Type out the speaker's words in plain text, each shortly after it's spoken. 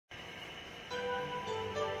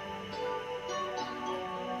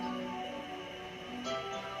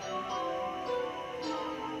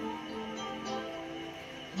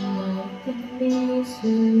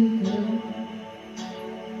too good.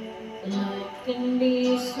 Life can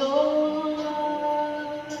be so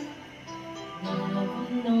hard, never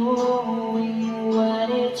knowing what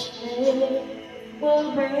each day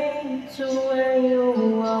will bring to where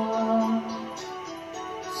you are.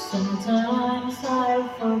 Sometimes I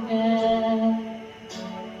forget,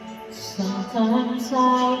 sometimes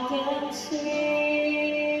I can see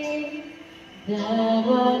that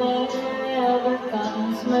whatever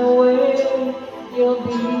comes my way, you'll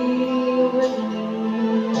be with me.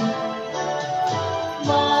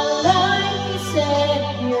 My life is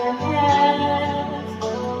in your hands,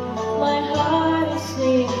 my heart is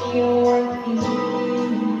in your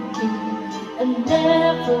keeping, and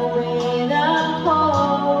never without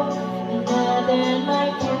hope, and then my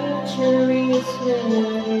future is with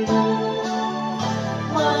you.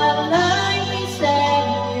 My life is in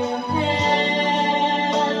your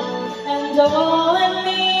hands, and all I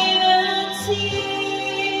need and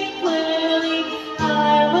see clearly, I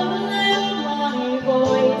will lift my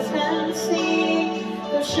voice and sing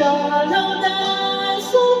the shallow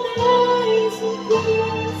dance of amazing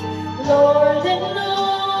peace, Lord, and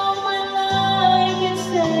all my life is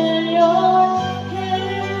in your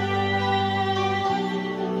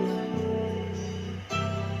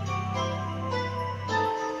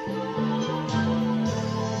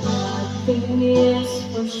Nothing is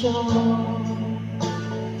for sure,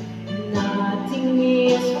 nothing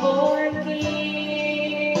is for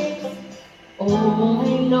keeps. All I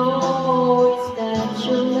know is that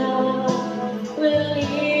your love will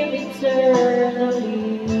live eternally.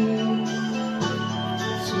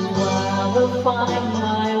 So I will find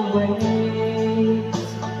my ways,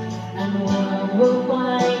 and I will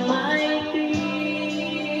find my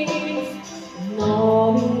peace,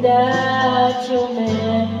 knowing that you'll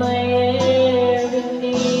met my every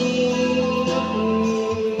need.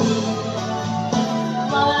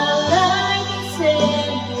 My life is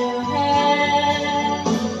in your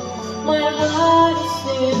hands, my heart is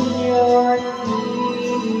in your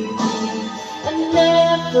keeping, and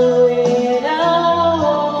never without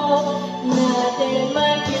hope, nothing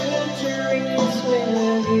my future is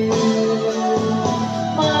with you.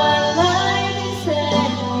 My life is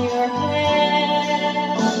in your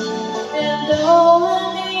hands, and all I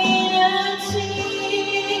need and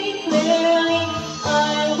see clearly, I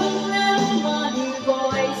will lift my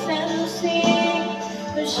voice and sing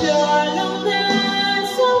the shalom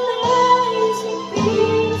dance of amazing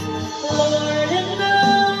peace, Lord, and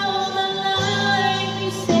all my life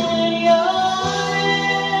is in your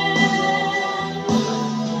hands.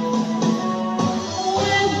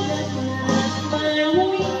 When at my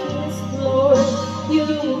weakest, Lord, you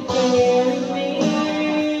carry me.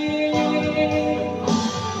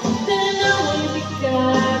 Then I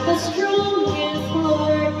become the strongest,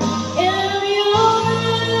 Lord, in your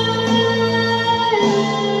hands.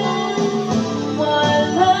 My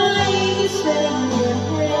life is in your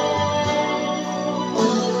hands,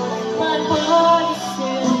 my heart is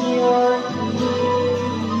in your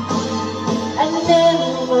keeping, and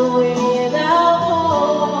never without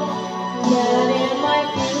hope, that in my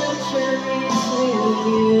future is with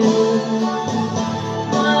you.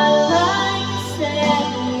 My life is in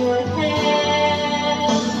your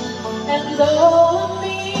hands, and though I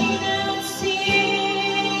may not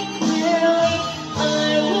see clearly, I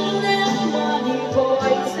will lift my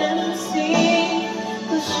voice and sing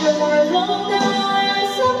the shalom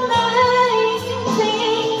dance of amazing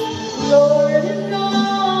things, Lord, and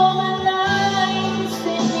all my life is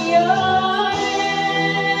in your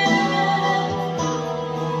hands.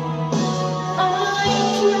 I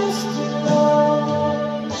trust you,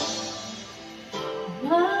 Lord.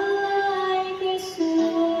 My life is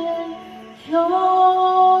in your